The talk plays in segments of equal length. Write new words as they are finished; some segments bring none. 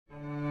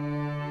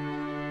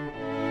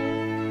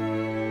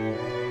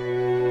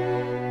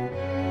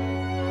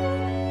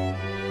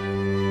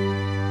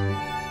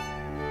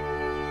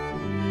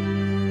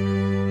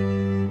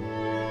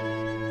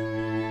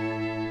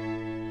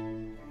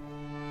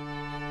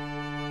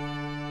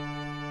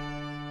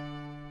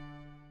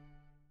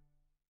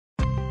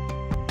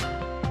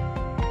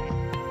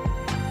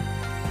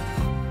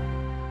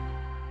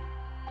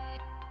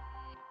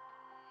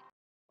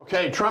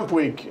Okay, Trump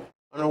week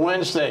on a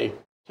Wednesday.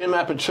 Tim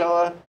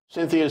Apicella,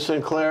 Cynthia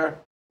Sinclair,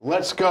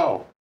 let's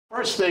go.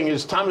 First thing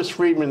is Thomas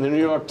Friedman, the New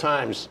York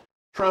Times.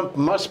 Trump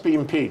must be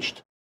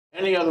impeached.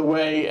 Any other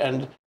way,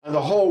 and the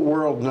whole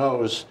world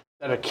knows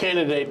that a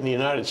candidate in the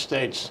United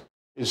States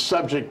is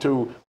subject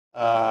to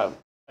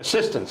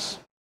assistance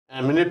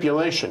and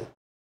manipulation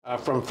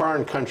from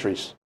foreign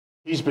countries.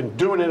 He's been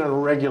doing it on a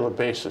regular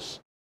basis.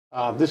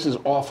 This is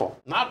awful,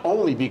 not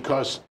only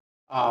because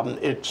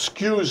it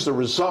skews the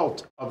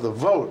result of the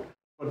vote,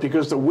 but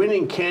because the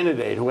winning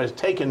candidate who has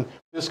taken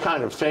this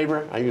kind of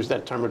favor, I use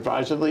that term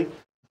advisedly,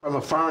 from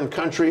a foreign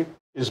country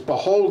is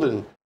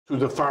beholden to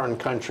the foreign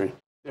country.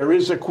 There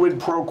is a quid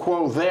pro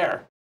quo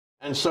there.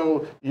 And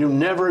so you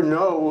never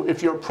know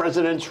if your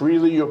president's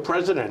really your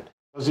president.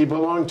 Does he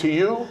belong to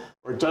you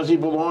or does he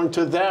belong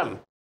to them?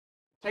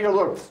 Take a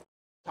look.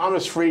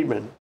 Thomas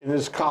Friedman in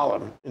his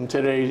column in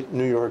today's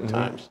New York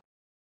Times.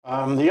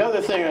 The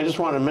other thing I just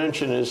want to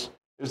mention is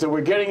that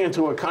we're getting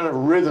into a kind of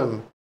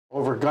rhythm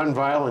over gun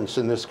violence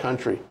in this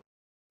country.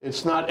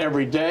 It's not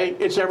every day,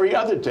 it's every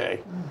other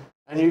day.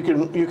 And you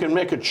can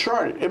make a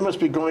chart. It must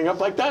be going up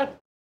like that.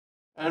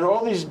 And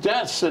all these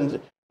deaths, and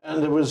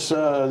there was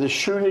the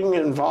shooting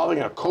involving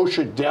a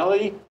kosher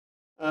deli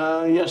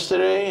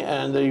yesterday,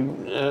 and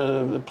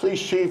the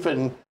police chief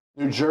in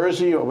New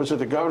Jersey, or was it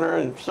the governor,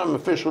 and some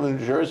official in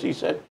New Jersey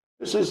said,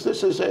 this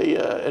is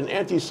an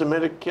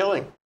anti-Semitic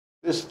killing.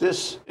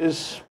 This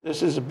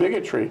is a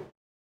bigotry.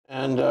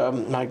 And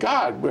my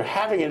God, we're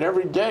having it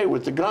every day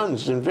with the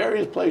guns in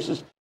various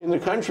places in the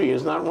country.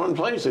 It's not one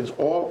place, it's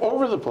all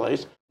over the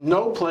place.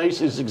 No place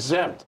is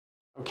exempt.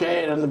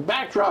 Okay, and the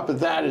backdrop of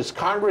that is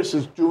Congress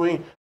is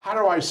doing, how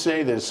do I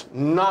say this?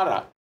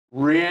 Nada,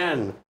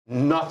 rien,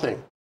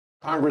 nothing.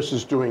 Congress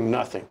is doing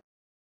nothing.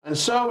 And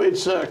so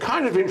it's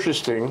kind of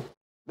interesting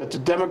that the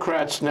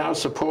Democrats now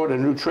support a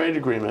new trade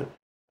agreement.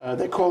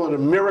 They call it a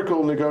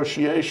miracle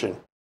negotiation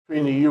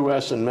between the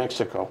U.S. and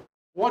Mexico.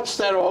 What's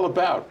that all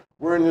about?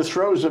 We're in the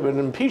throes of an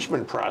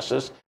impeachment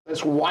process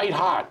that's white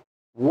hot.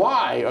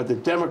 Why are the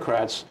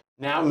Democrats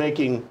now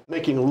making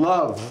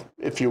love,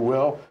 if you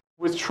will,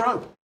 with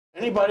Trump?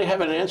 Anybody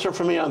have an answer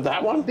for me on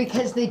that one?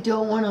 Because they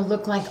don't want to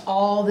look like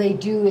all they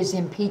do is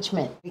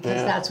impeachment,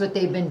 because that's what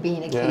they've been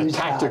being accused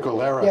of. Tactical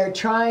error. They're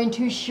trying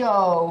to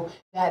show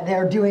that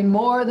they're doing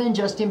more than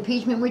just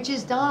impeachment, which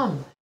is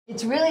dumb.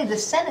 It's really the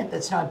Senate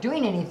that's not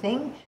doing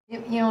anything.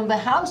 You know, the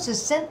House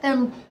has sent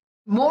them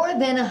more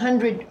than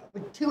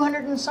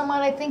 200 and some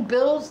odd, I think,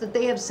 bills that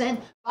they have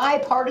sent,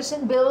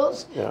 bipartisan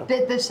bills,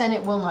 that the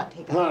Senate will not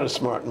take up. Not a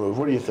smart move.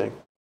 What do you think?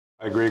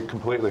 I agree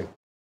completely.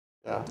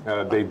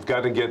 Yeah. They've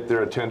got to get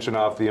their attention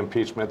off the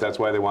impeachment. That's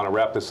why they want to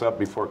wrap this up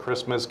before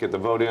Christmas, get the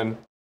vote in.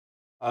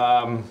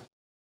 And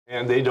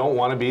they don't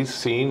want to be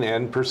seen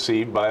and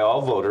perceived by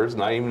all voters,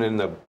 not even in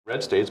the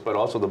red states, but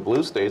also the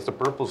blue states, the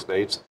purple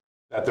states,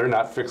 that they're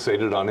not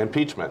fixated on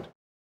impeachment.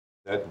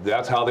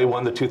 That's how they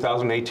won the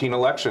 2018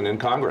 election in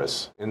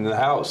Congress, in the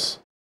House,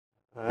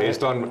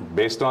 based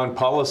on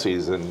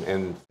policies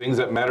and things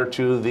that matter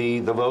to the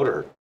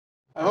voter.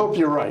 I hope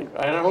you're right,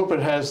 and I hope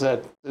it has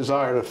that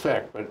desired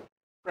effect. But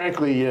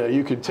frankly,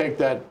 you could take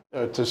that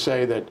to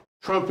say that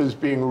Trump is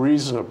being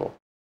reasonable.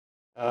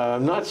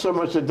 Not so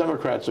much the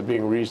Democrats are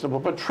being reasonable,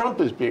 but Trump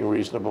is being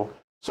reasonable.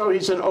 So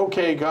he's an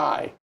okay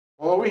guy.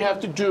 All we have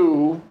to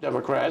do,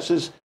 Democrats,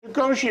 is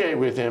negotiate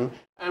with him,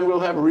 and we'll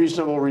have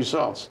reasonable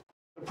results.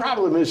 The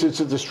problem is it's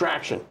a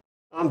distraction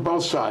on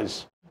both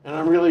sides. And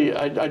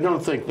I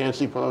don't think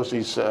Nancy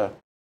Pelosi's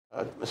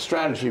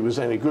strategy was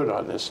any good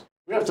on this.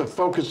 We have to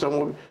focus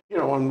on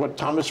what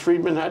Thomas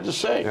Friedman had to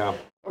say. Yeah.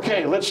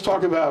 Okay, let's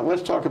talk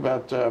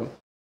about the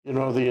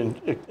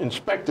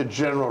Inspector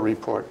General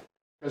report,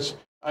 because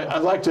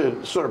I'd like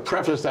to sort of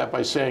preface that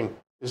by saying,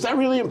 is that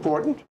really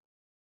important,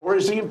 or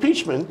is the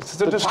impeachment it's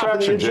a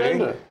distraction,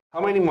 Jay?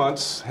 How many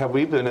months have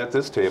we been at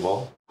this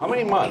table? How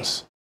many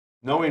months,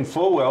 knowing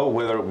full well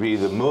whether it be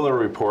the Mueller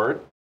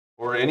report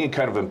or any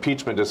kind of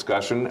impeachment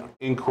discussion,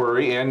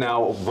 inquiry, and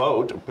now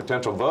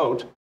potential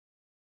vote,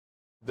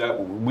 that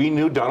we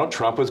knew Donald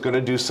Trump was going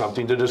to do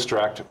something to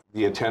distract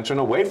the attention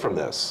away from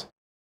this?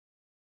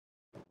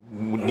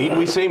 Need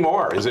we say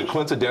more? Is it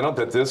coincidental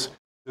that this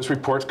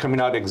report's coming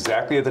out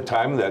exactly at the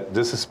time that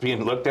this is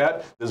being looked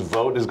at? This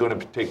vote is going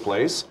to take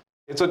place?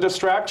 It's a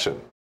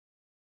distraction.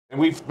 And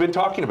we've been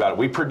talking about it.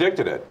 We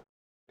predicted it.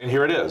 And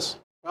here it is.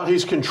 Well,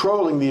 he's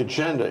controlling the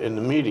agenda in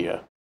the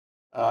media.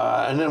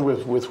 And then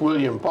with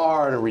William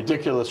Barr and a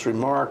ridiculous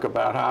remark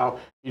about how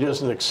he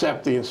doesn't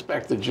accept the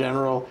Inspector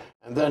General,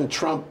 and then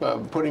Trump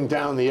putting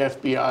down the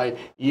FBI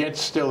yet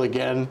still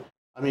again.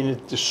 I mean,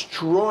 it's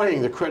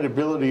destroying the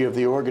credibility of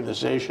the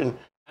organization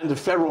and the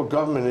federal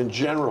government in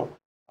general.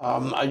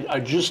 I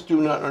just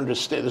do not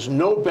understand. There's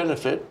no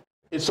benefit.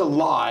 It's a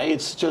lie.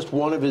 It's just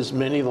one of his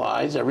many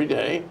lies every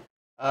day.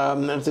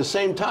 And at the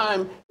same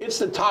time, it's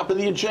the top of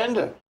the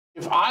agenda.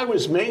 If I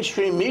was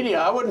mainstream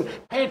media, I wouldn't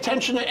pay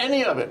attention to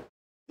any of it.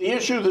 The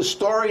issue, the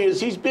story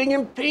is he's being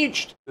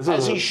impeached,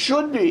 as he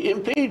should be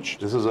impeached.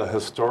 This is a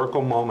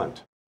historical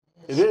moment.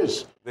 It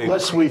is,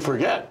 lest we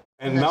forget.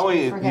 And not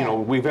only,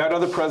 we've had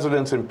other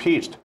presidents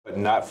impeached, but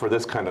not for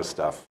this kind of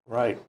stuff.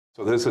 Right.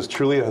 So this is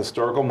truly a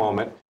historical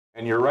moment.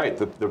 And you're right,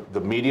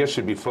 the media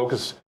should be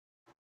focused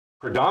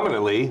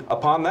predominantly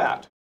upon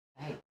that.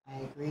 I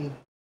agree.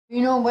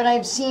 You know, what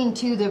I've seen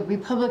too, the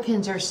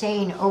Republicans are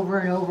saying over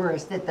and over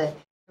is that the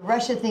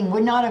Russia thing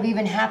would not have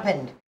even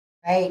happened,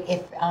 right,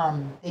 if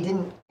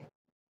it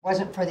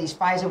wasn't for these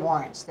FISA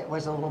warrants. That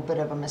was a little bit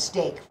of a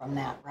mistake from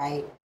that,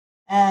 right?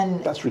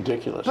 And that's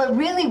ridiculous. But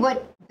really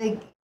what the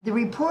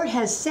report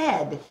has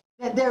said,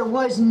 that there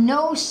was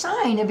no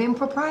sign of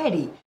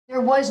impropriety.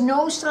 There was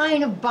no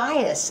sign of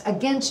bias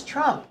against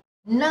Trump.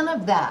 None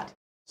of that.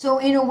 So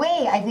in a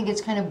way, I think it's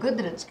kind of good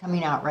that it's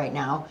coming out right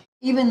now,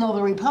 even though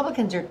the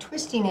Republicans are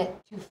twisting it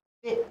to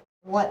fit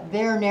what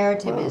their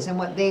narrative is and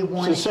what they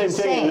want to say. It's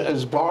the same thing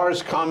as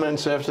Barr's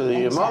comments after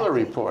the Mueller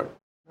report.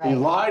 Right. He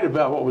lied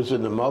about what was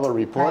in the Mueller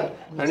report,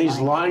 right. And he's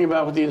lying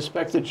about what the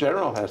Inspector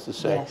General has to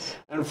say. Yes.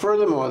 And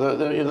furthermore,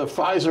 the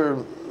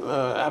Pfizer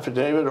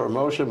affidavit or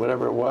motion,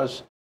 whatever it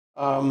was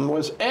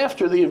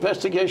after the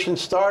investigation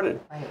started.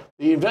 Right.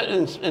 The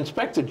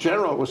Inspector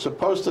General was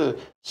supposed to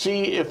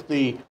see if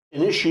the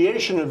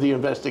initiation of the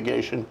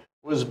investigation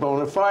was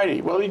bona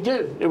fide. Well, he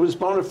did. It was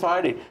bona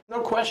fide.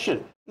 No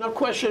question. No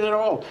question at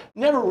all.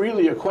 Never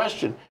really a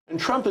question. And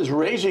Trump is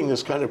raising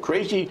this kind of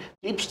crazy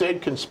deep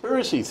state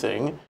conspiracy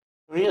thing.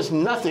 He has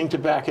nothing to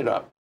back it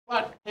up.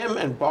 But him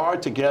and Barr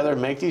together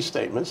make these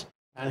statements.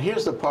 And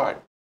here's the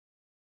part.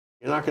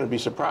 You're not going to be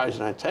surprised,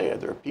 and I tell you,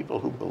 there are people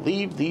who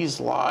believe these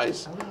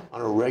lies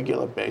on a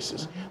regular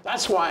basis.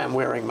 That's why I'm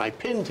wearing my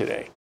pin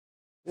today.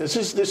 This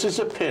is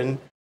a pin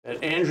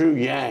that Andrew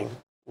Yang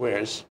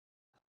wears,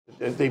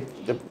 the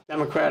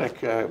Democratic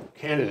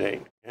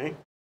candidate. Okay?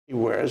 He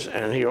wears,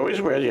 and he always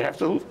wears. You have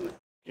to.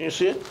 Can you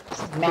see it?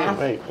 Math.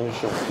 Wait, let me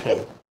show you.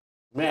 Pin.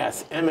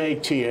 Math.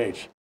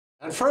 M-A-T-H.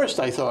 At first,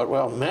 I thought,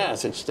 well,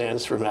 math, it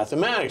stands for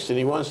mathematics, and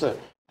he wants to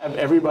have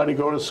everybody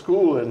go to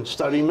school and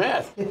study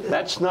math.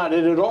 That's not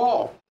it at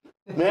all.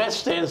 Math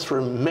stands for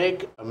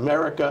Make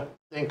America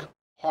Think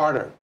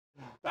Harder.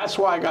 That's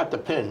why I got the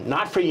pin,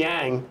 not for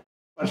Yang,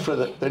 but for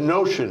the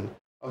notion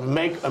of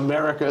Make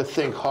America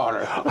Think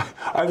Harder.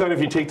 I thought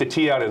if you take the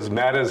T out, it's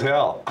mad as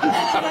hell.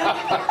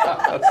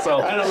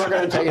 So I know we're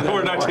going to take it.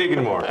 We're not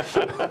taking more.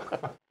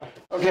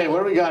 Okay, what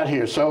do we got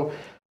here? So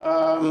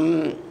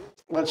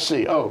let's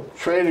see. Oh,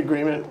 trade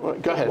agreement.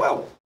 Go ahead.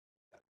 Well,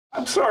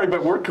 I'm sorry,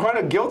 but we're kind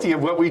of guilty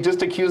of what we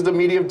just accused the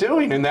media of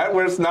doing, and that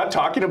was not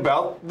talking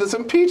about this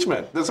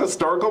impeachment, this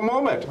historical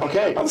moment.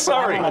 Okay. I'm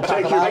sorry. I'll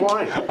take your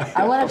point.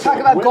 I want to talk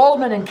about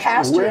Goldman and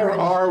Castor. Where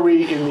are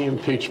we in the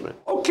impeachment?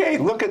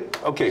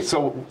 Okay,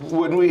 so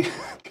when we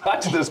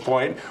got to this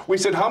point, we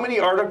said, how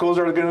many articles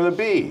are there going to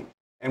be?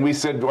 And we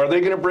said, are they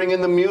going to bring in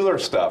the Mueller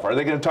stuff? Are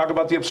they going to talk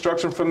about the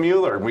obstruction from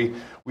Mueller? We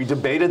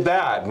debated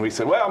that, and we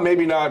said, well,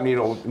 maybe not.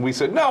 We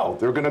said, no,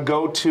 they're going to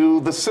go to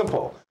the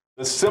simple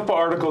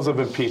articles of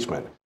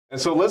impeachment. And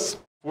so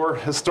for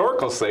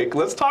historical sake,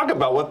 let's talk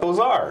about what those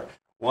are.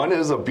 One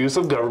is abuse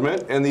of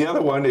government, and the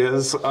other one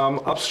is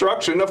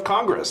obstruction of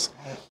Congress.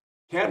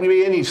 Can't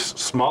be any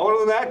smaller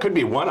than that. Could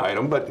be one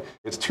item, but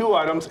it's two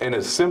items and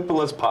as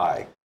simple as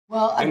pie.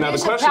 Well, and now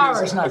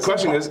the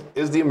question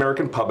is the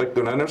American public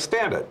going to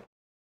understand it?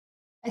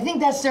 I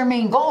think that's their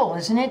main goal,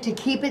 isn't it? To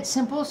keep it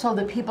simple so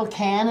that people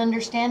can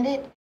understand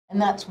it.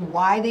 And that's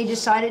why they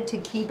decided to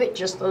keep it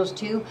just those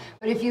two.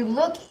 But if you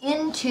look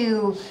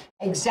into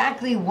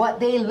exactly what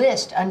they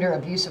list under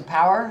abuse of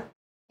power,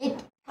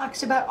 it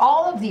talks about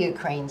all of the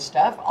Ukraine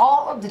stuff,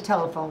 all of the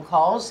telephone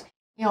calls,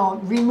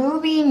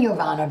 removing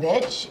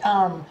Yovanovitch,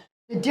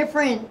 the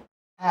different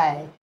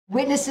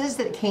witnesses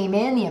that came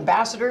in, the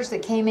ambassadors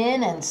that came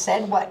in and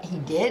said what he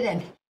did,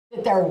 and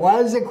that there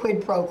was a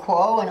quid pro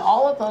quo, and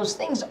all of those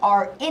things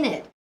are in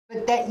it.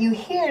 But that you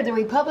hear the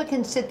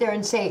Republicans sit there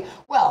and say,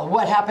 well,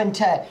 what happened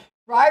to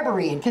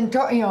bribery and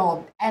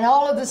and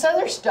all of this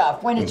other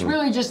stuff when it's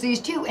really just these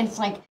two? And it's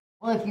like,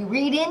 well, if you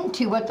read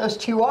into what those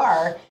two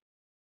are,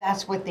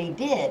 that's what they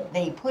did.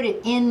 They put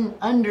it in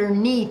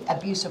underneath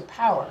abuse of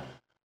power.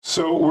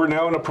 So we're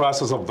now in the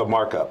process of the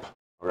markup,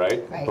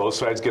 right? Both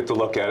sides get to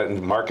look at it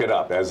and mark it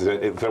up as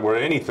if there were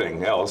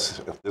anything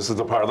else. This is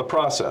a part of the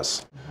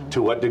process.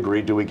 To what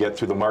degree do we get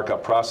through the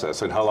markup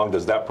process, and how long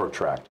does that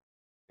protract?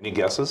 Any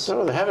guesses?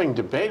 So they're having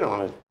debate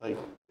on it,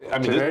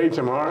 today,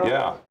 tomorrow?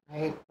 Yeah.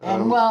 Right.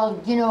 And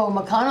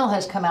McConnell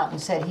has come out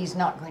and said he's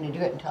not going to do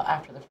it until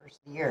after the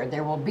first of the year.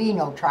 There will be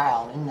no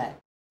trial in the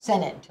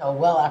Senate until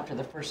well after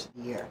the first of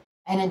the year.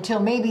 And until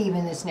maybe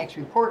even this next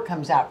report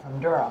comes out from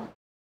Durham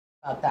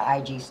about the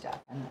IG stuff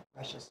and the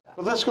Russia stuff.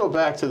 Well, let's go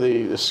back to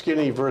the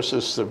skinny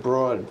versus the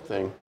broad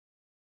thing.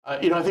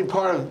 I think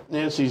part of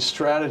Nancy's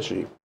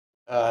strategy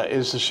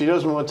is that she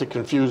doesn't want to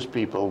confuse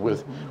people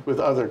with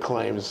other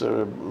claims,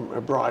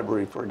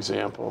 bribery, for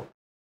example.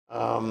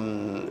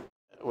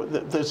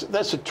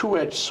 That's a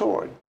two-edged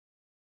sword,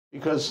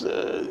 because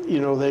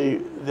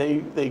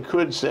they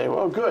could say,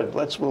 well, good,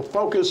 we'll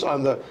focus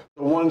on the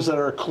ones that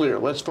are clear.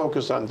 Let's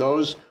focus on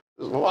those.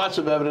 There's lots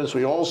of evidence.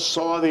 We all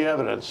saw the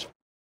evidence,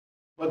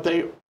 but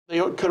they they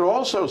could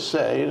also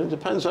say, and it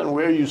depends on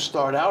where you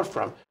start out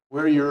from,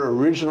 where your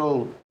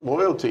original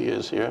loyalty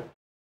is here.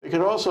 They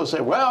could also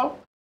say, well,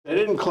 they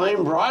didn't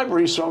claim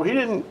bribery, so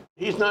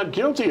he's not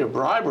guilty of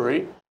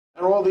bribery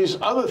and all these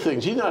other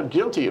things. He's not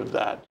guilty of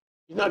that.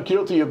 He's not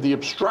guilty of the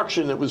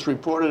obstruction that was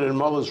reported in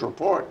Mueller's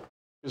report,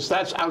 because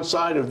that's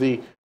outside of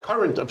the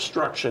current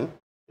obstruction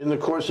in the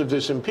course of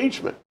this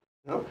impeachment.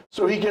 You know?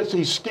 So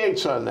he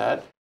skates on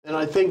that. And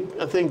I think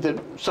that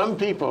some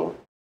people,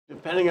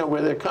 depending on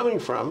where they're coming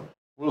from,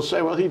 will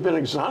say, well, he's been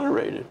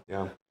exonerated.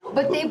 Yeah.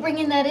 But they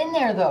bringing that in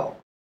there, though.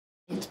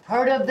 It's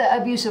part of the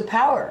abuse of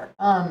power,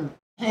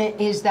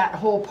 is that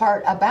whole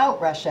part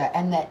about Russia,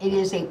 and that it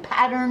is a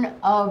pattern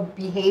of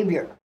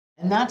behavior.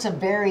 And that's a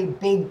very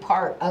big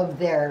part of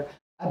their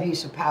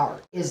abuse of power,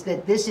 is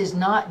that this is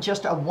not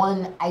just a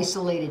one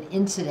isolated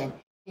incident.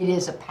 It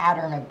is a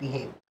pattern of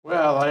behavior.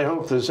 Well, I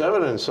hope there's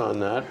evidence on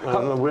that. I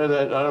don't know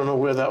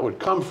where that would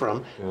come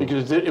from,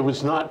 because it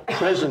was not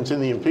present in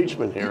the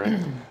impeachment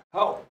hearing.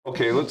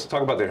 Okay, let's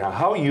talk about that.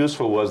 How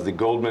useful was the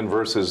Goldman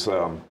versus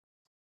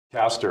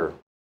Castor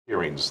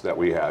hearings that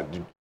we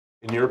had?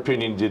 In your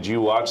opinion, did you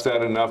watch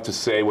that enough to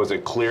say, was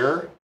it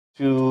clear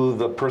to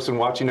the person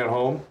watching at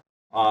home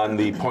on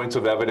the points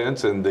of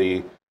evidence and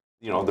the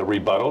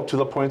rebuttal to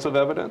the points of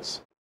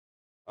evidence?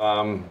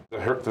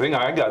 The thing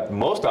I got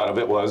most out of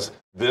it was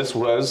this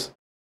was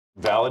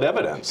valid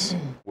evidence,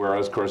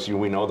 whereas, of course,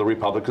 we know the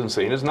Republicans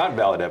saying it's not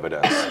valid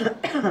evidence.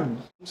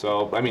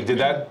 So, I mean,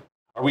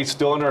 are we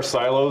still in our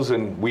silos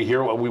and we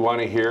hear what we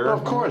want to hear?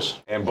 Of course.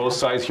 And both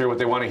sides hear what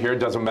they want to hear. It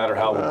doesn't matter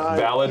how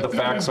valid the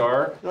facts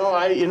are. No,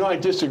 I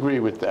disagree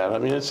with that. I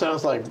mean, it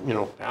sounds like,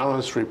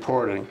 balanced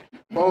reporting.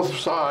 Both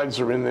sides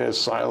are in their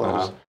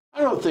silos.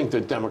 I don't think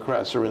the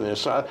Democrats are in their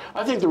silos.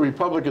 I think the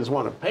Republicans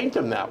want to paint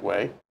them that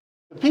way.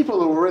 The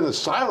people who are in the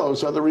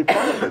silos are the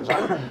Republicans.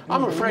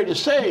 I'm afraid to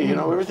say,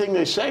 everything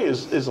they say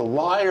is a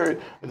lie or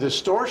a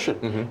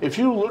distortion. If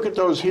you look at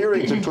those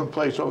hearings that took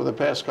place over the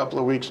past couple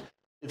of weeks,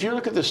 if you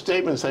look at the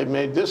statements they've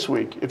made this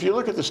week, if you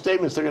look at the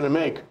statements they're going to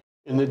make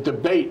in the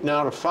debate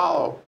now to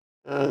follow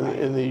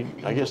in the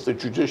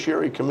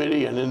Judiciary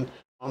Committee and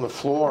on the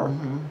floor,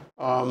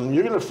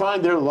 you're going to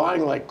find they're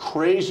lying like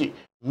crazy,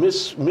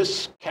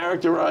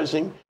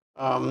 mischaracterizing,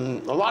 a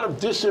lot of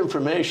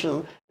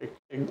disinformation.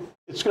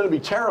 It's going to be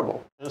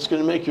terrible, and it's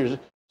going to make you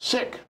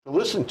sick to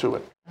listen to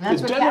it. The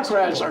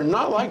Democrats are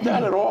not like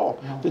that at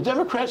all. No. The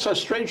Democrats are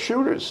straight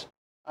shooters.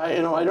 I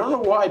don't know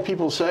why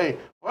people say,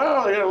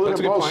 well, you got to look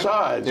at both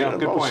sides. Yeah,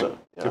 good point.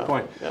 Good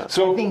point. Yeah.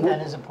 So I think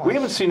that is a point. We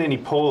haven't seen any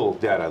poll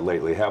data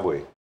lately, have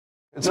we?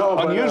 It's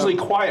unusually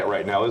quiet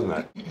right now, isn't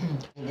it?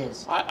 It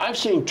is. I've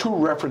seen 2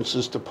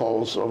 references to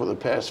polls over the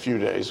past few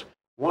days.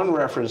 One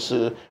reference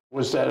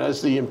was that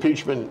as the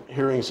impeachment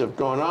hearings have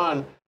gone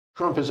on,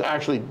 Trump has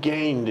actually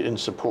gained in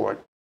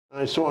support.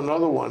 And I saw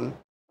another one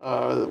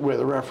where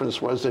the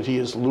reference was that he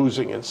is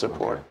losing in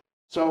support. Okay.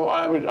 So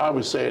I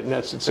would say it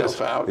nets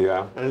itself out,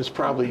 and it's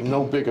probably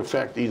no big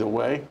effect either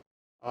way.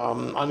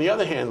 On the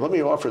other hand, let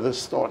me offer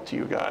this thought to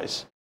you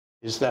guys,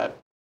 is that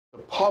the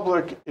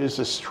public is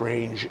a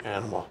strange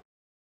animal.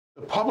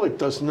 The public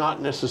does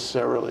not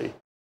necessarily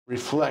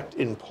reflect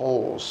in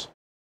polls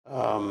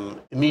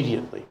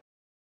immediately.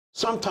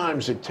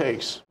 Sometimes it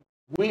takes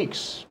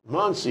weeks,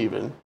 months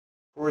even,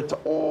 for it to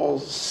all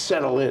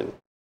settle in,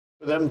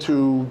 for them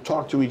to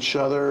talk to each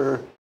other,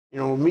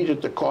 meet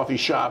at the coffee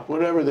shop,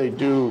 whatever they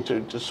do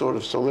to sort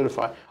of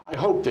solidify. I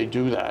hope they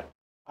do that.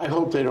 I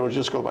hope they don't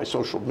just go by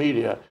social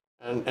media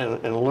and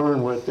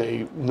learn what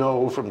they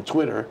know from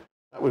Twitter.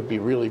 That would be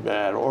really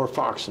bad, or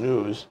Fox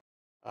News.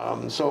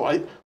 So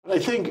I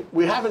think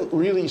we haven't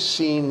really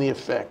seen the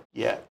effect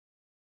yet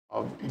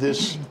of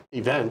this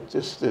event,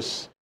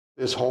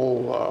 this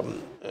whole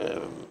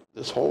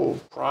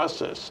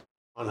process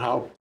on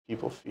how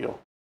people feel.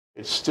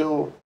 It's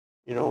still,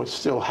 it's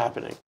still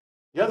happening.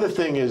 The other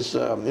thing is,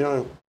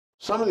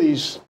 some of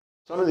these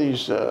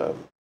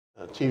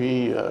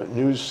TV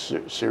news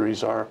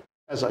series are,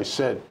 as I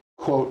said,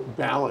 quote,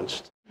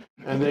 balanced,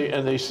 and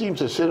they seem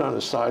to sit on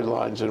the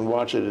sidelines and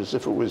watch it as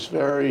if it was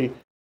very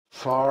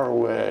far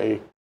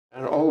away,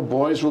 and oh,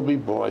 boys will be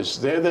boys.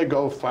 There they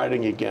go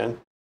fighting again,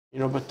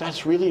 But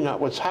that's really not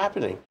what's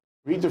happening.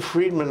 Read the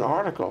Friedman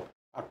article.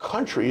 Our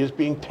country is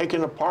being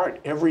taken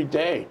apart every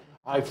day.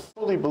 I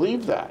fully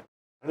believe that,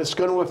 and it's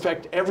going to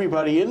affect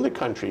everybody in the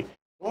country.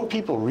 Don't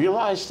people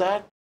realize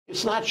that?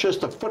 It's not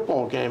just a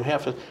football game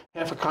half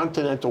a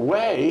continent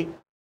away.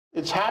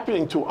 It's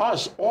happening to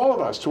us, all of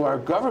us, to our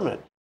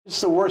government.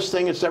 It's the worst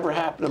thing that's ever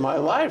happened in my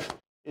life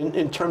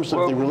in terms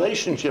of the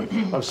relationship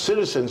of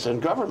citizens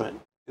and government.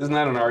 Isn't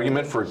that an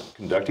argument for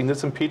conducting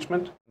this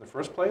impeachment in the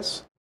first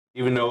place?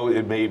 Even though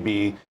it may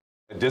be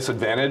a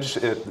disadvantage,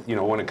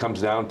 when it comes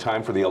down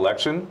time for the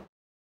election?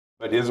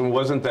 But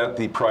wasn't that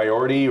the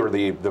priority or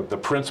the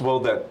principle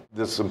that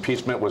this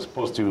impeachment was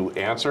supposed to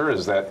answer,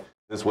 is that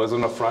this was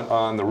an affront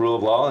on the rule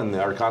of law and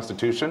our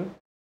Constitution?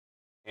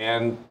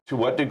 And to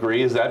what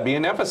degree is that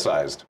being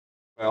emphasized?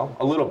 Well,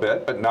 a little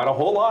bit, but not a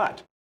whole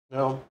lot.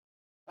 No.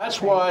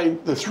 That's why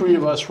the 3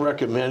 of us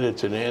recommended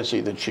to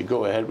Nancy that she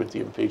go ahead with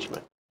the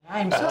impeachment.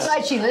 I'm so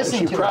glad she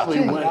listened to us, too.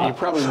 You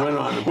probably went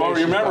on the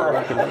basis of our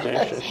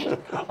recommendation.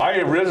 I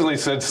originally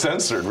said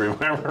censored,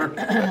 remember?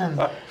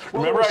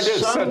 Remember I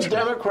did some censored.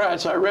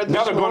 Democrats, I read this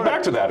Now they're going morning,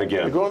 back to that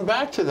again. They're going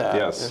back to that.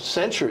 Yes.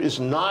 Censure is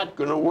not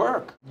going to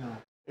work. No.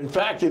 In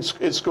fact,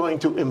 it's going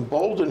to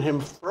embolden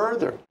him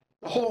further.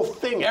 The whole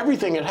thing,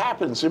 everything that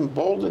happens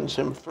emboldens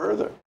him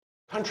further.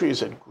 The country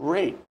is at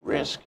great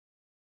risk.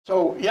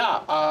 So,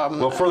 yeah.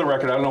 Well, for the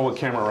record, I don't know what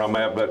camera I'm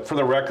at, but for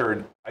the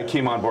record, I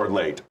came on board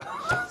late.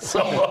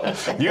 So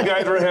you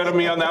guys were ahead of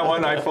me on that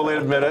one. I fully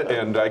admit it,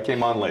 and I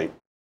came on late.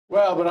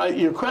 Well, but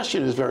your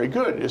question is very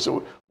good.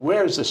 So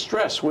where's the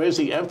stress? Where's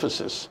the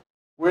emphasis?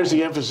 Where's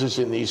the emphasis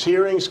in these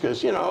hearings?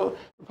 Because, you know,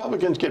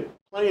 Republicans get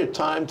plenty of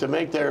time to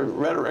make their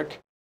rhetoric,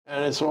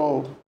 and it's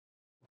all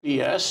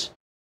BS,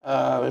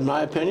 in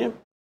my opinion.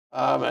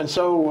 And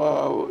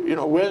so, you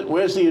know,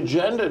 where's the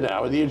agenda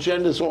now? The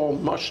agenda's all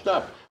mushed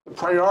up. The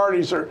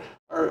priorities are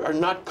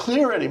not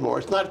clear anymore.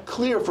 It's not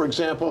clear, for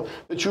example,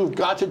 that you've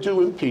got to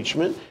do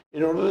impeachment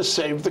in order to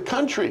save the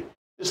country.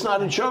 It's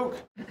not a joke.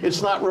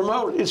 It's not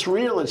remote. It's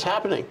real. It's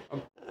happening.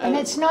 And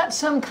it's not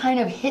some kind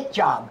of hit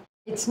job.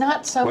 It's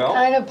not some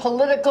kind of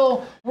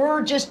political,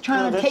 we're just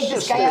trying to take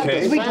this guy out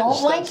because we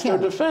don't like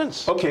him. Their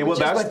defense. Okay, well,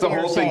 that's the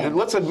whole thing.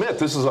 Let's admit,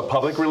 this is a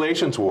public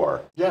relations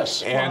war.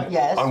 Yes. And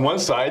on one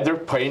side, they're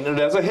painting it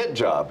as a hit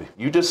job.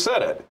 You just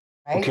said it.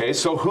 Right. Okay,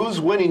 so who's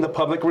winning the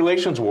public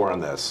relations war on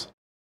this?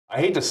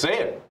 I hate to say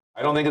it.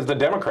 I don't think it's the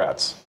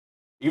Democrats.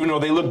 Even though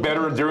they look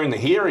better during the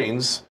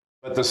hearings,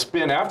 but the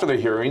spin after the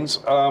hearings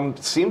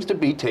seems to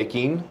be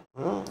taking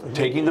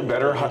the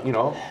better, you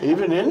know.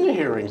 Even in the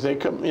hearings, they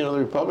come, you know, the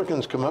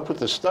Republicans come up with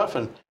the stuff,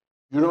 and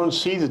you don't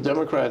see the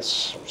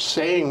Democrats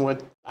saying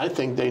what I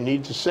think they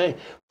need to say.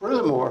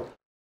 Furthermore,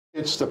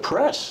 it's the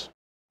press.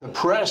 The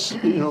press,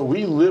 you know,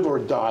 we live or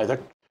die.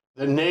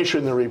 The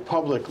nation, the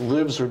republic,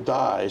 lives or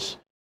dies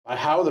by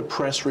how the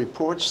press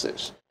reports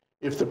this.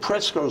 If the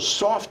press goes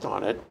soft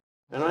on it,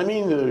 and I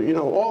mean, you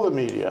know, all the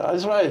media.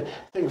 That's why I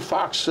think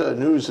Fox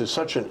News is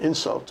such an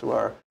insult to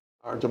our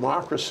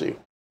democracy,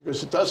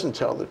 because it doesn't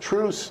tell the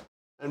truth,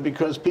 and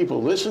because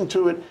people listen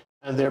to it,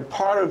 and they're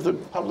part of the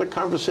public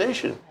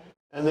conversation,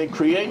 and they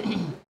create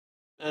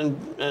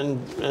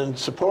and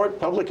support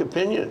public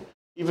opinion,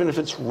 even if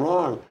it's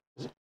wrong,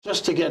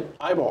 just to get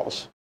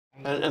eyeballs.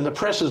 And the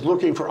press is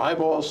looking for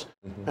eyeballs,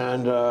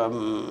 and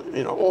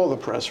you know, all the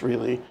press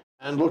really,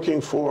 and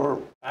looking for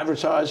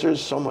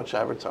advertisers. So much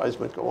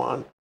advertisement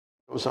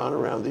goes on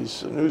around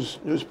these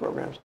news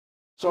programs.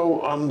 So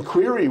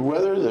query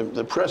whether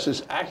the press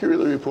is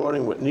accurately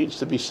reporting what needs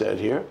to be said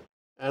here.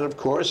 And of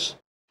course,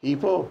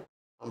 people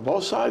on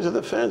both sides of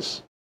the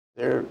fence,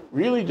 they're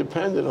really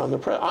dependent on the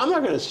press. I'm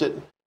not going to sit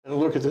and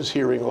look at this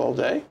hearing all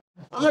day.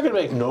 I'm not going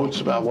to make notes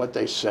about what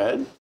they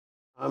said.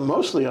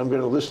 Mostly, I'm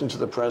going to listen to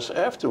the press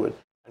afterward.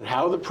 And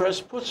how the press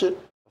puts it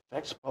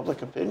affects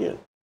public opinion.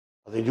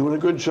 Are they doing a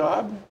good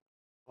job?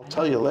 I'll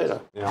tell you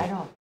later. Yeah. I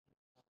don't.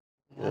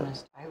 To be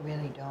honest, I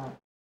really don't.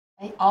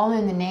 All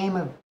in the name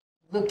of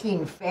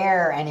looking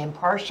fair and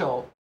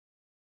impartial,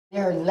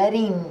 they're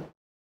letting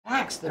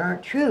facts that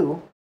aren't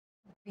true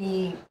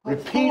be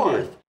put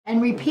forth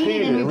and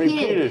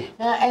repeated.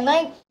 I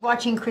like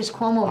watching Chris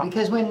Cuomo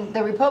because when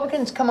the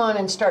Republicans come on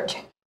and start to...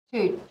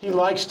 He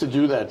likes to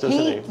do that,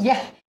 doesn't he?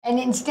 Yeah. And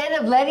instead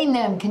of letting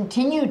them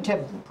continue to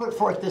put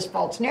forth this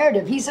false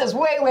narrative, he says,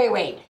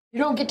 wait. You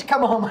don't get to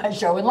come on my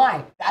show and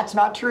lie. That's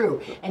not true.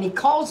 And he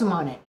calls them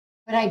on it.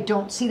 But I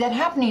don't see that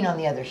happening on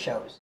the other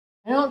shows.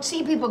 I don't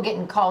see people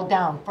getting called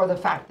down for the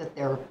fact that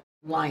they're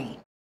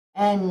lying.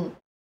 And,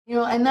 you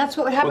know, and that's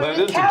what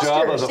happened with Castor.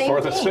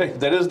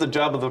 That is the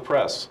job of the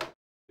press,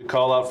 to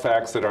call out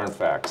facts that aren't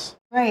facts.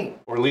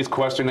 Right. Or at least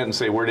question it and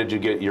say, where did you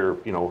get your,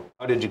 you know,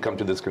 how did you come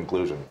to this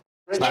conclusion?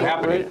 It's not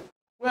happening. Right.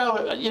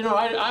 Well, you know,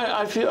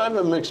 I feel I have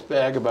a mixed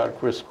bag about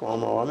Chris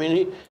Cuomo. I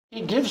mean,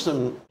 he gives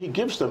them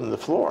the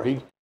floor.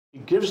 He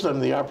gives them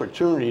the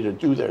opportunity to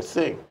do their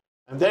thing,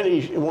 and then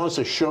he wants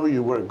to show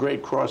you what a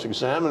great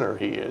cross-examiner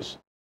he is.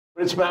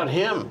 But it's about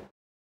him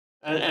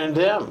and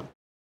them.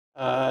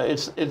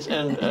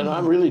 And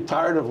I'm really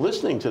tired of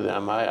listening to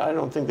them. I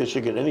don't think they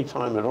should get any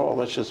time at all.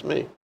 That's just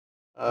me.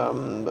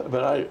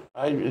 But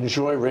I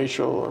enjoy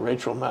Rachel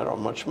Maddow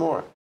much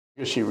more.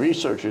 Because she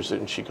researches it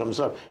and she comes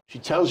up. She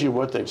tells you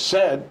what they've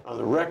said on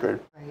the record,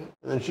 and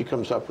then she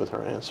comes up with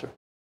her answer.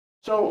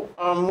 So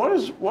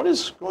what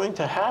is going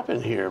to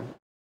happen here?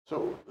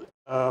 So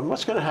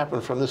what's going to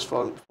happen from this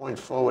point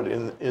forward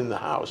in the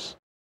House?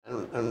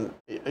 And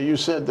you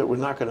said that we're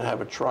not going to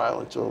have a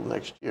trial until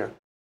next year.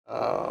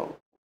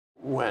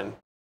 When?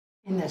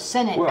 In the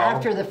Senate,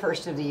 after the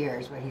first of the year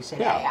is what he said.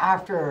 Yeah.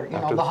 After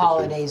the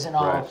holidays and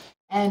all.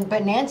 Right.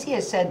 But Nancy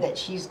has said that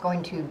she's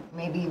going to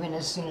maybe even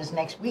as soon as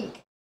next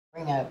week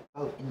bring a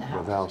vote in the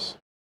House.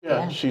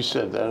 Yeah, she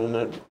said that, and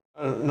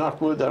that, knock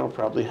wood, that'll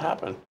probably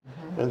happen.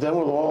 And then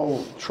we'll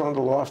all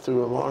trundle off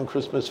to a long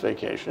Christmas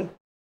vacation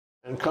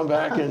and come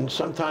back and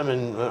sometime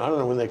in, I don't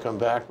know when they come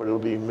back, but it'll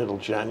be middle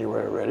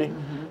January already.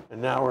 And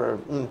now we're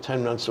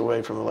 10 months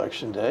away from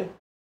Election Day.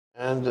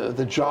 And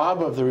the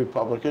job of the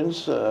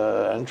Republicans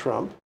and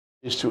Trump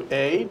is to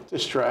A,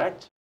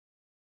 distract,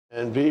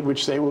 and B,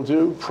 which they will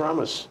do,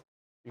 promise.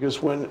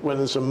 Because when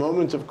there's a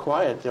moment of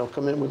quiet, they'll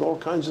come in with all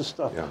kinds of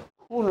stuff. Yeah.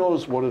 Who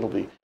knows what it'll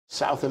be?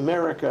 South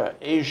America,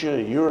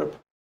 Asia, Europe.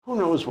 Who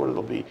knows what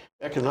it'll be?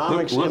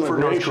 Economics, look for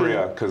immigration. North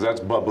Korea, because that's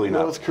bubbling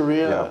up. North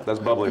Korea. Yeah, that's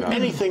bubbling up.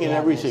 Anything and Yeah,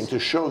 everything to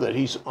show that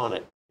he's on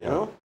it. You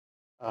know.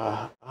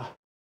 I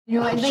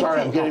I'm think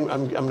sorry. that-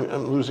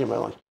 I'm losing my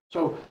lunch.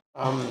 So.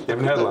 You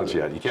haven't had lunch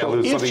yet. You can't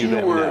lose if something you you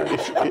haven't were,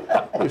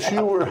 had. if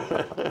you were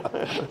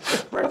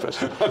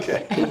breakfast.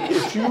 Okay.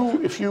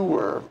 If you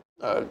were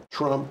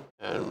Trump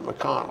and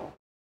McConnell,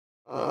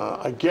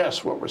 I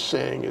guess what we're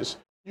saying is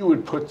you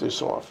would put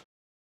this off,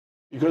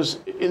 because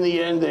in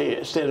the end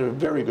they stand a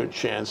very good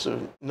chance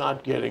of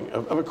not getting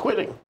of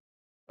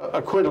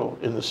acquittal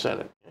in the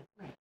Senate.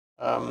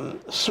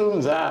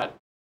 Assume that.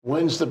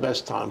 When's the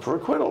best time for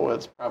acquittal? Well,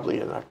 it's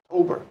probably in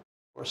October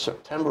or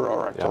September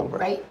or October,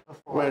 right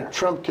before. when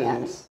Trump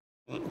can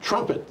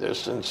trumpet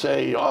this and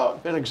say, "Oh,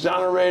 I've been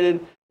exonerated.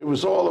 It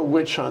was all a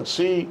witch hunt.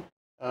 See,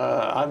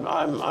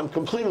 I'm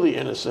completely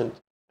innocent,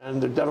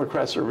 and the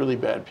Democrats are really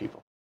bad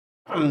people."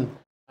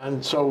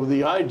 And so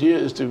the idea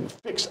is to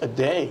fix a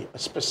day, a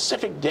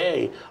specific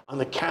day on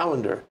the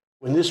calendar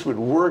when this would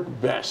work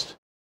best.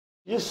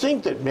 Do you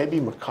think that maybe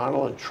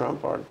McConnell and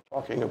Trump are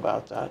talking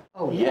about that?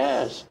 Oh,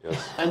 yes.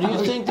 And do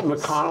you think that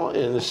McConnell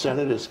in the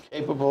Senate is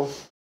capable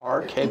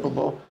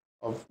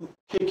of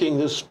kicking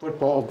this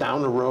football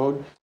down the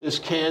road, this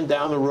can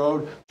down the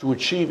road, to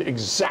achieve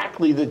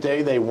exactly the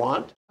day they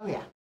want? Oh,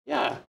 yeah.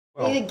 Yeah.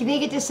 Well, They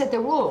get to set the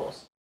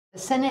rules. The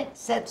Senate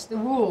sets the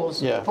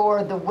rules Yeah.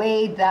 for the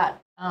way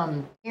that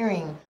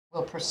hearing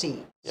will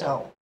proceed. Yeah.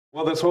 So,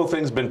 well, this whole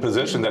thing's been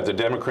positioned that the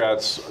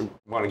Democrats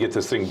want to get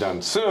this thing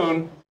done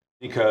soon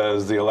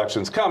because the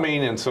election's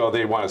coming, and so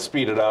they want to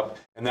speed it up.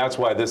 And that's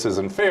why this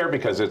isn't fair,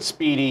 because it's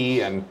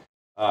speedy, and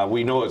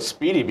we know it's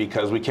speedy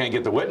because we can't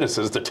get the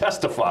witnesses to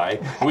testify.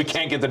 We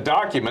can't get the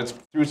documents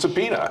through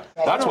subpoena.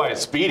 That's why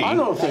it's speedy. I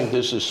don't think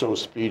this is so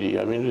speedy.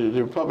 I mean,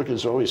 the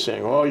Republicans are always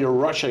saying, "Oh, you're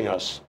rushing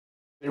us."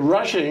 They're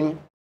rushing.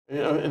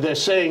 They're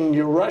saying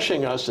you're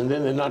rushing us, and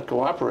then they're not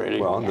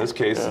cooperating. Well, in this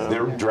case,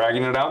 they're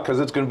dragging it out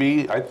because it's going to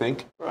be, I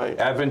think,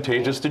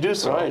 advantageous to do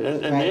so. Right,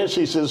 and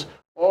Nancy says,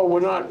 "Oh, we're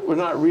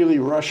not really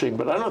rushing,"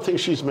 but I don't think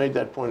she's made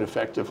that point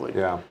effectively.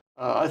 Yeah.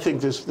 I think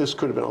this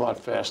could have been a lot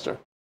faster.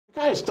 The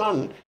guy's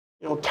done,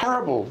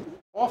 terrible,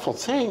 awful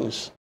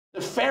things,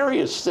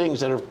 nefarious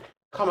things that have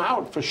come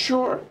out for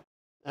sure,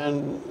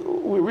 and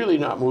we're really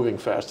not moving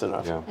fast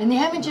enough. Yeah. and they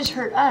haven't just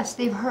hurt us;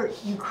 they've hurt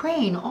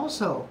Ukraine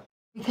also.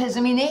 Because,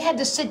 I mean, they had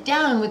to sit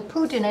down with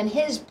Putin, and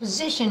his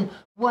position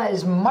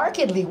was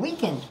markedly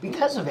weakened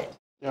because of it.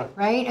 Yeah.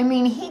 Right? I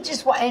mean, he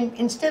just, and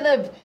instead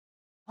of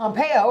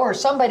Pompeo or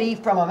somebody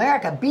from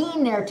America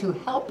being there to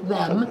help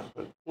them,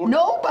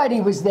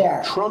 nobody was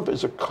there. Trump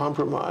is a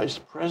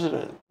compromised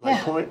president. My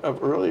point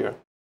of earlier.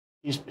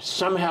 He's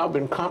somehow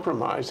been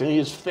compromised, and he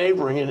is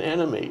favoring an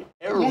enemy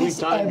every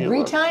time you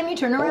look. Time you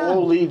turn around.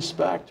 All leads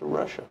back to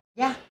Russia.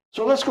 Yeah.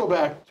 So let's go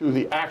back to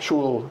the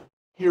actual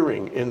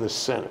hearing in the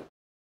Senate.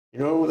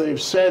 They've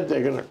said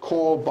they're going to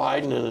call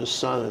Biden and his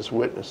son as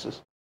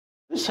witnesses.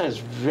 This has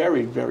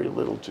very, very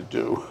little to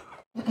do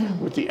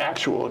with the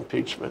actual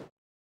impeachment.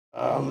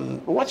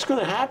 What's going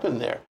to happen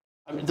there?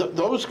 I mean,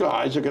 those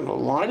guys are going to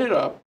line it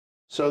up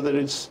so that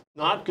it's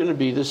not going to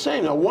be the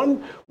same. Now,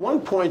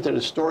 one point that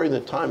a story in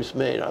the Times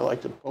made, I'd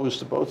like to pose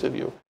to both of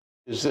you,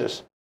 is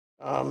this.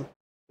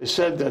 They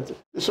said that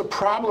there's a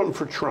problem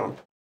for Trump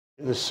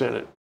in the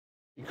Senate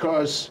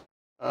because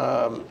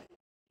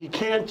he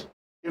can't,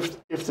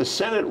 if the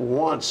Senate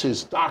wants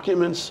his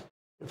documents,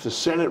 if the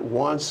Senate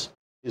wants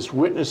his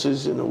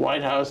witnesses in the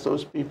White House,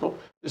 those people,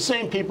 the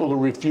same people who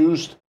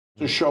refused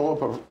to show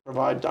up or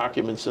provide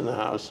documents in the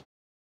House,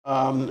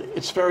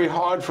 it's very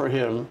hard for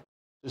him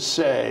to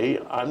say,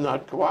 "I'm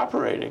not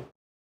cooperating,"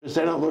 because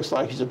then it looks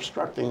like he's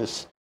obstructing the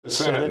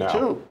Senate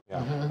too.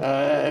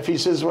 Yeah. If he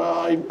says, "Well,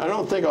 I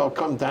don't think I'll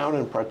come down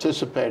and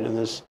participate in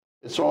this,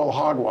 it's all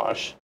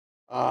hogwash,"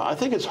 I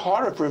think it's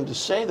harder for him to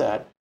say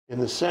that in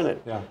the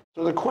Senate. Yeah.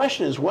 So the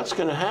question is, what's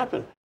going to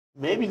happen?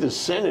 Maybe the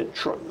Senate,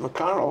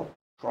 McConnell,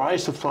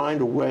 tries to find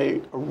a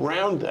way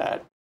around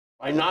that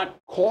by not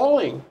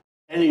calling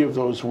any of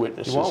those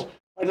witnesses,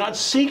 by not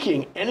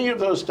seeking any of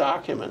those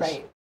documents.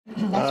 Right.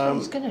 That's what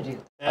he's going to do.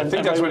 I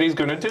think that's what he's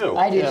going to do.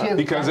 I do too.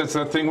 Because it's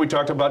the thing we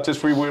talked about just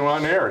before we went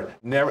on air.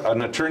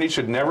 An attorney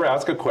should never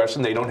ask a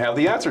question they don't have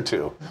the answer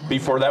to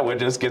before that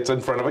witness gets in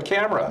front of a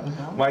camera,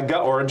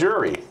 or a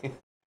jury.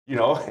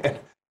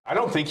 I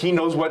don't think he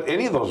knows what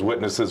any of those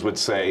witnesses would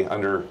say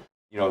under,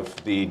 if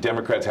the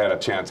Democrats had a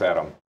chance at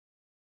him.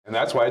 And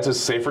that's why it's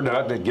just safer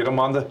not to get him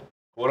on the,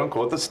 quote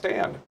unquote, the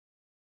stand.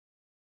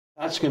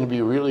 That's going to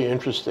be really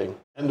interesting.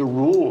 And the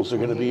rules are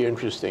going to be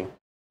interesting.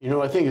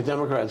 I think the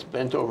Democrats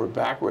bent over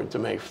backward to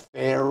make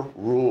fair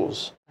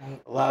rules,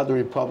 allowed the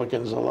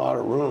Republicans a lot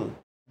of room.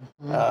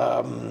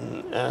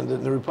 And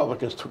then the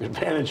Republicans took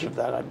advantage of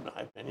that, in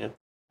my opinion.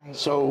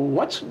 So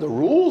the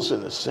rules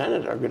in the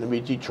Senate are going to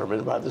be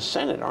determined by the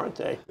Senate, aren't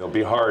they? They'll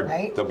be hard.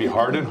 Right. They'll be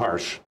hard and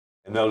harsh.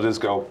 And they'll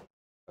just go,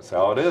 That's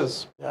how it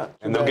is. Yeah,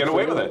 and they'll get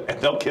away with it. And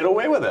they'll get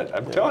away with it.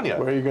 I'm telling you.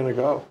 Where are you going to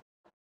go?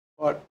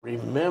 But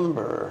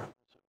remember,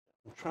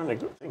 I'm trying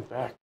to think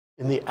back.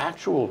 In the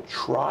actual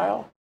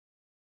trial,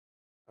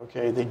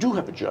 okay, they do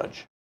have a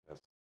judge. Yes.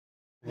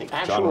 In the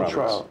actual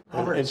trial,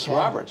 it's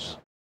Roberts.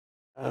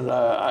 And,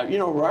 you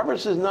know,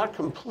 Roberts is not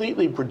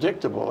completely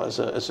predictable as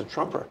a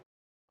Trumper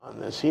on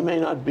this. He may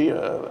not be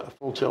a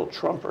full-tilt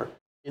Trumper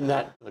in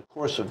the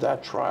course of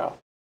that trial.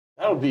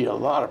 That'll be a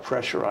lot of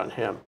pressure on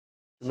him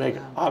to make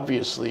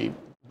obviously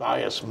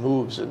biased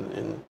moves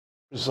in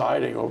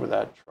presiding over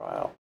that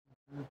trial.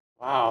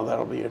 Wow,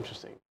 that'll be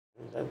interesting.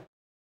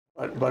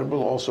 But it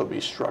will also be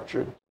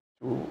structured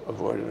to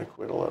avoid an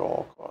acquittal at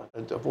all costs,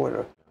 and to avoid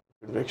a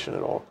conviction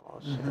at all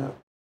costs. Yeah.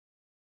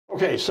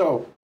 Okay,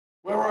 so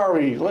where are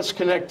we? Let's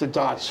connect the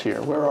dots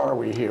here. Where are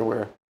we here?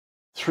 We're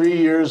 3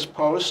 years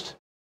post.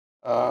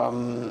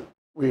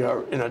 We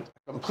are in a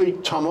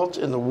complete tumult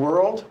in the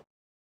world,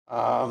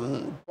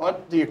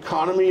 but the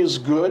economy is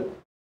good,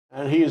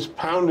 and he is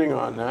pounding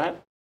on that.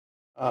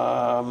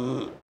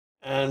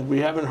 And we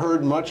haven't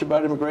heard much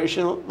about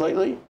immigration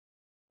lately,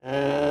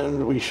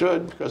 and we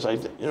should, because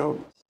still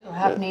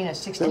happening. A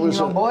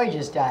 16-year-old boy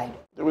just died.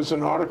 There was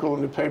an article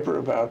in the paper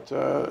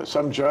about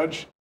some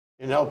judge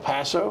in El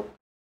Paso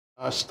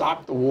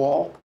stopped the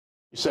wall.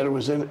 He said it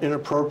was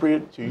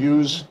inappropriate to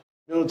use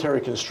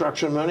military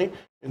construction money,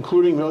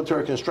 including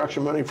military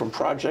construction money from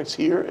projects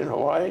here in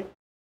Hawaii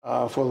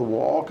for the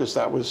wall, because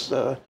that was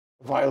a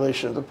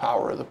violation of the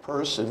power of the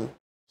purse and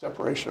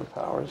separation of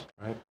powers.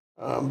 Right.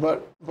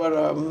 But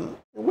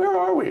where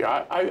are we?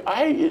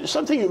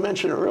 Something you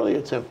mentioned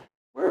earlier, Tim.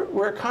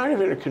 We're kind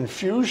of in a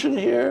confusion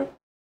here.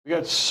 We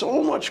got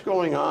so much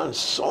going on,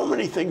 so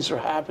many things are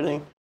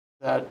happening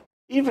that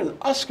even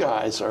us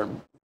guys are,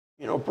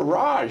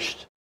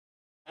 barraged,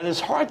 and it's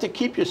hard to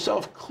keep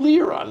yourself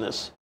clear on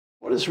this.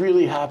 What is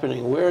really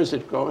happening? Where is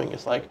it going?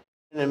 It's like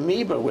an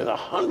amoeba with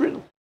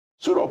 100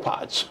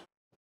 pseudopods.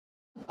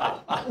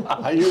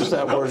 I use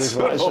that word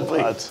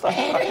advisedly.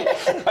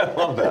 I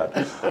love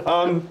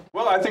that.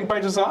 Well, I think by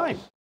design.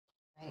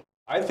 Right.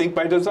 I think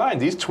by design.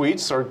 These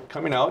tweets are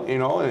coming out,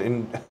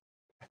 in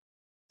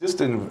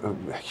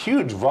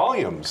huge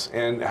volumes.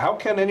 And how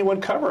can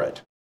anyone cover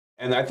it?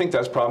 And I think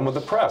that's the problem with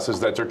the press, is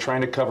that they're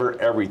trying to cover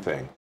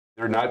everything.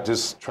 They're not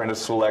just trying to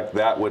select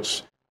that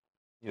which,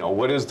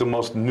 what is the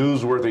most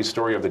newsworthy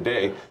story of the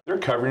day. They're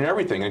covering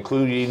everything,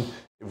 including,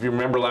 if you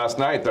remember last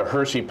night, the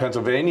Hershey,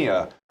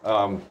 Pennsylvania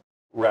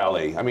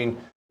rally. I mean,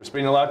 they're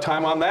spending a lot of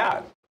time on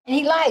that. And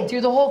he lied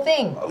through the whole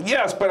thing.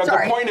 Yes, but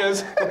the point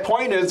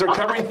is they're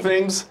covering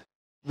things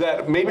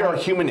that maybe are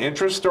human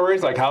interest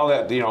stories, like how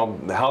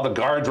how the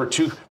guards were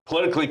too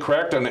politically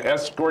correct and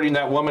escorting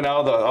that woman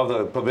out of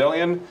the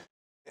pavilion.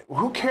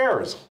 Who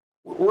cares?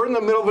 We're in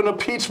the middle of an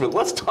impeachment.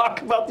 Let's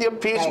talk about the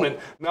impeachment,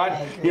 not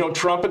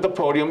Trump at the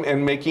podium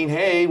and making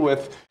hay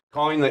with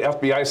calling the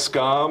FBI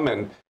scum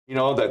and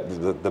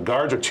that the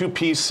guards are too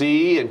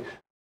PC. And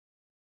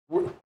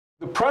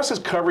the press is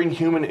covering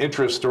human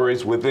interest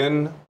stories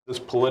within this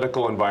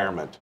political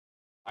environment.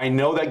 I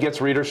know that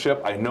gets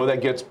readership. I know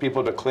that gets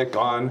people to click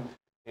on,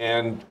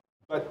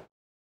 but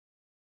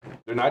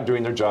they're not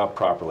doing their job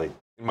properly,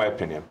 in my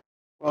opinion.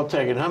 Well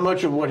taken. How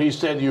much of what he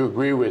said do you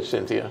agree with,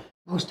 Cynthia?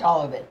 Most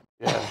all of it.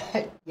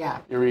 Yeah. Yeah.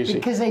 You're easy.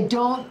 Because I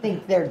don't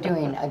think they're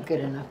doing a good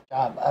enough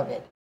job of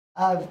it,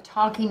 of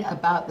talking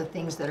about the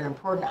things that are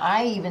important.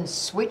 I even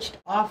switched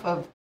off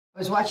of, I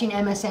was watching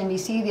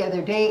MSNBC the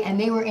other day, and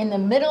they were in the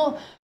middle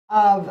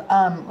of,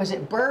 was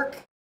it Burke?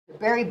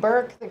 Barry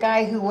Burke, the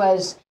guy who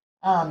was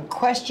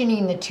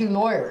questioning the two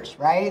lawyers,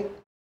 right?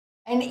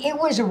 And it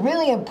was a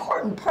really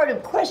important part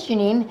of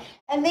questioning,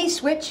 and they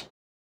switched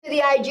to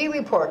the IG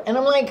report. And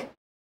I'm like,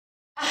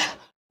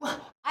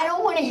 I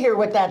don't want to hear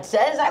what that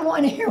says. I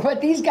want to hear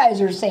what these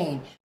guys are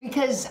saying.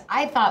 Because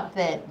I thought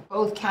that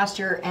both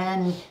Castor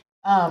and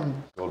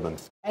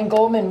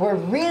Goldman were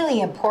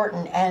really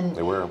important. And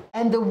they were.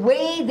 And the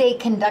way they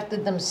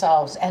conducted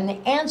themselves and the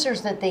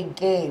answers that they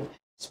gave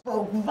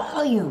spoke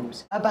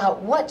volumes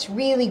about what's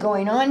really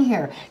going on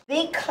here.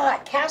 They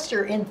caught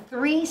Castor in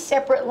 3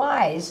 separate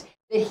lies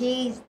that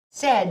he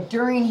said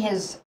during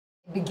his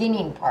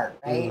beginning part,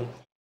 right? Mm-hmm.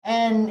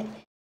 And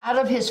out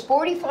of his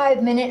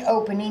 45-minute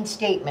opening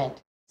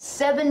statement,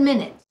 7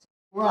 minutes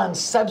were on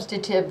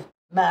substantive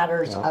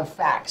matters of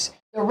facts.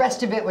 The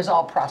rest of it was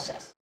all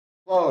process.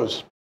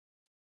 Close.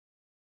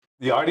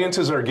 The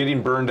audiences are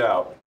getting burned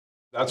out.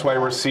 That's why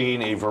we're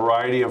seeing a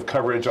variety of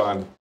coverage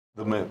on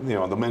the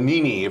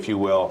Manini, if you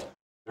will.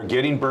 They're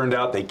getting burned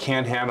out. They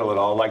can't handle it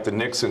all like the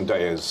Nixon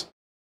days.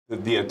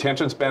 The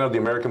attention span of the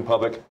American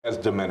public has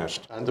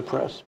diminished. And the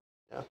press.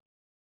 Yeah.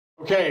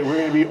 Okay, we're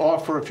going to be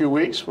off for a few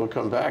weeks. We'll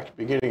come back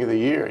beginning of the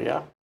year,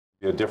 yeah?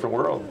 Be a different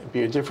world.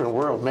 Be a different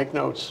world. Make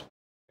notes.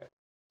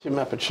 Tim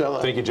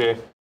Apicella. Thank you, Jay.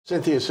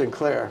 Cynthia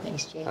Sinclair.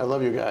 Thanks, Jay. I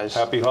love you guys.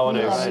 Happy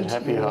holidays. Love you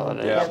Happy too.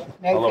 holidays. Yeah.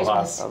 Merry Aloha.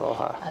 Christmas.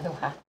 Aloha.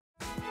 Aloha.